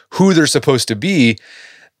become who they're supposed to be,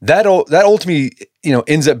 that ultimately,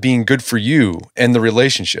 ends up being good for you and the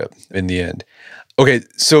relationship in the end. Okay,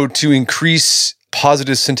 so to increase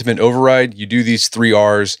positive sentiment override, you do these 3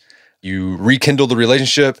 R's. You rekindle the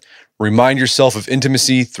relationship, Remind yourself of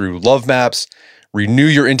intimacy through love maps. Renew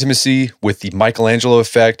your intimacy with the Michelangelo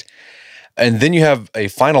effect. And then you have a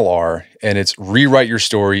final R, and it's rewrite your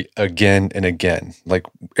story again and again. Like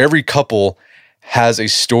every couple has a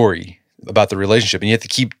story about the relationship, and you have to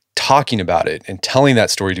keep talking about it and telling that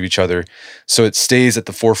story to each other so it stays at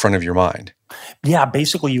the forefront of your mind. Yeah,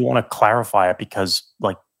 basically you want to clarify it because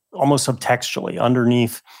like almost subtextually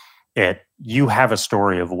underneath it, you have a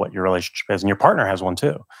story of what your relationship is and your partner has one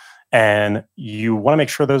too. And you want to make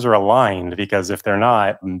sure those are aligned because if they're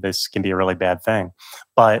not, this can be a really bad thing.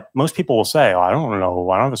 But most people will say, oh, I don't know.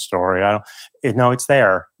 I don't have a story. No, it's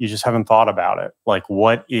there. You just haven't thought about it. Like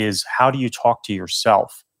how do you talk to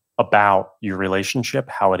yourself about your relationship,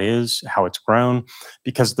 how it is, how it's grown?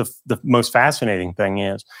 Because the most fascinating thing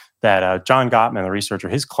is that John Gottman, the researcher,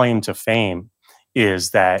 his claim to fame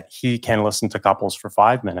is that he can listen to couples for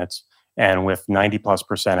 5 minutes and with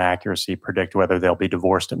 90+% accuracy predict whether they'll be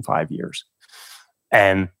divorced in 5 years.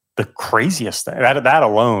 And the craziest thing, that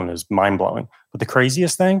alone is mind-blowing. But the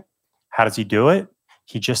craziest thing, how does he do it?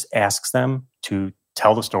 He just asks them to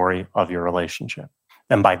tell the story of your relationship.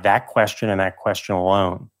 And by that question and that question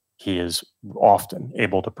alone, he is often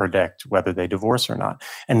able to predict whether they divorce or not.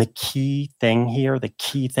 And the key thing here, the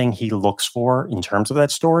key thing he looks for in terms of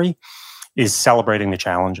that story is celebrating the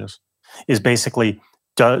challenges, is basically,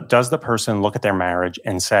 does the person look at their marriage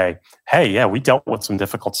and say, hey, yeah, we dealt with some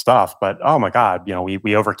difficult stuff, but oh my God,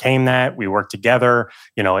 we overcame that. We worked together.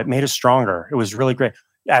 It made us stronger. It was really great.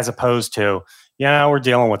 As opposed to, we're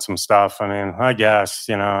dealing with some stuff. I mean, I guess,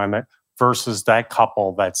 versus that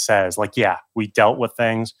couple that says like, yeah, we dealt with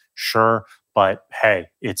things, sure, but hey,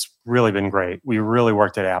 it's really been great. We really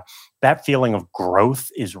worked it out. That feeling of growth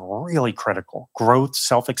is really critical. Growth,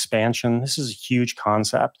 self-expansion, this is a huge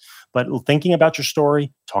concept. But thinking about your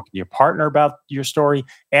story, talking to your partner about your story,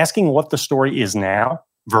 asking what the story is now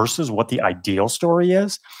versus what the ideal story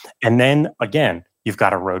is. And then again, you've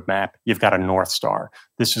got a roadmap, you've got a North Star.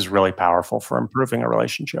 This is really powerful for improving a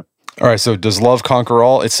relationship. All right, so does love conquer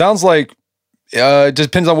all? It sounds like it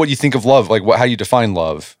depends on what you think of love, like how you define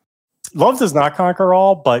love. Love does not conquer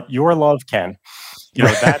all, but your love can.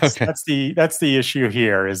 That's Okay. that's the issue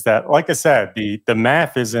here. Is that, like I said, the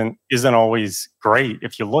math isn't always great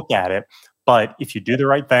if you look at it, but if you do the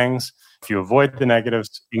right things, if you avoid the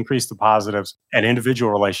negatives, increase the positives, an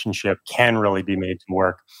individual relationship can really be made to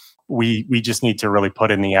work. We just need to really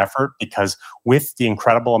put in the effort because with the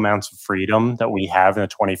incredible amounts of freedom that we have in the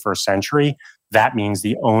 21st century, that means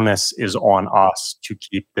the onus is on us to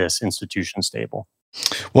keep this institution stable.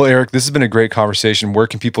 Well, Eric, this has been a great conversation. Where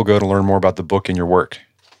can people go to learn more about the book and your work?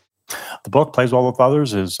 The book, Plays Well with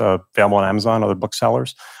Others, is available on Amazon, other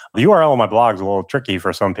booksellers. The URL on my blog is a little tricky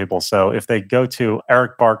for some people. So if they go to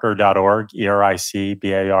ericbarker.org,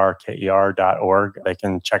 ERICBARKER.org, they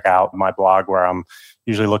can check out my blog where I'm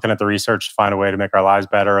usually looking at the research to find a way to make our lives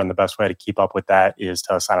better. And the best way to keep up with that is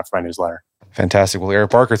to sign up for my newsletter. Fantastic. Well,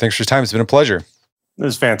 Eric Barker, thanks for your time. It's been a pleasure.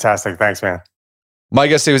 This is fantastic. Thanks, man. My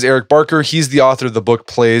guest today was Eric Barker. He's the author of the book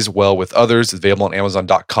Plays Well with Others. It's available on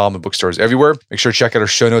Amazon.com and bookstores everywhere. Make sure to check out our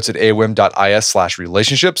show notes at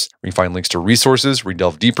aom.is/relationships, where you can find links to resources where we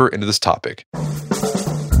delve deeper into this topic.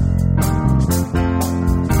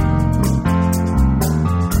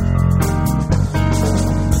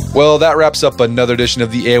 Well, that wraps up another edition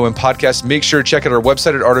of the AOM podcast. Make sure to check out our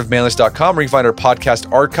website at artofmanliness.com where you can find our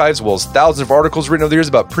podcast archives, as well as thousands of articles written over the years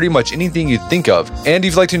about pretty much anything you'd think of. And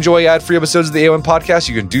if you'd like to enjoy ad-free episodes of the AOM podcast,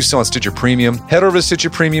 you can do so on Stitcher Premium. Head over to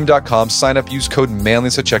StitcherPremium.com, sign up, use code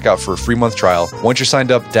manliness at checkout for a free month trial. Once you're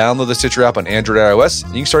signed up, download the Stitcher app on Android or iOS,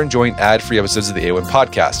 and you can start enjoying ad-free episodes of the AOM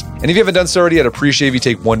podcast. And if you haven't done so already, I'd appreciate if you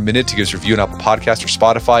take 1 minute to give us a review on Apple Podcasts or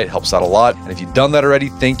Spotify. It helps out a lot. And if you've done that already,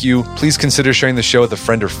 thank you. Please consider sharing the show with a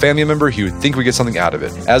friend or family member who would think we get something out of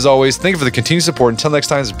it. As always, thank you for the continued support. Until next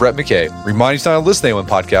time, this is Brett McKay. Remind you to not listen to the AOM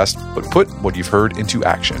podcast, but put what you've heard into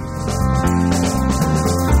action.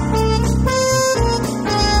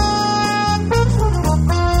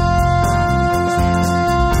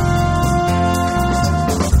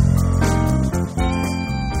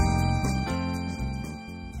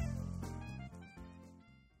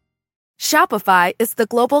 Shopify is the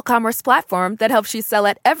global commerce platform that helps you sell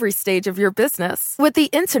at every stage of your business. With the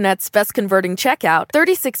internet's best converting checkout,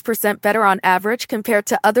 36% better on average compared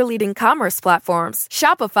to other leading commerce platforms,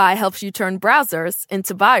 Shopify helps you turn browsers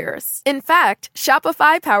into buyers. In fact,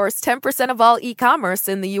 Shopify powers 10% of all e-commerce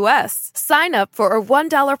in the U.S. Sign up for a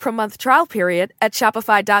 $1 per month trial period at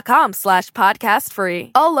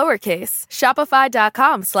shopify.com/podcastfree. All lowercase,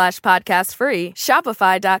 shopify.com/podcastfree,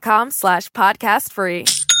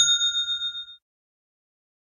 shopify.com/podcastfree.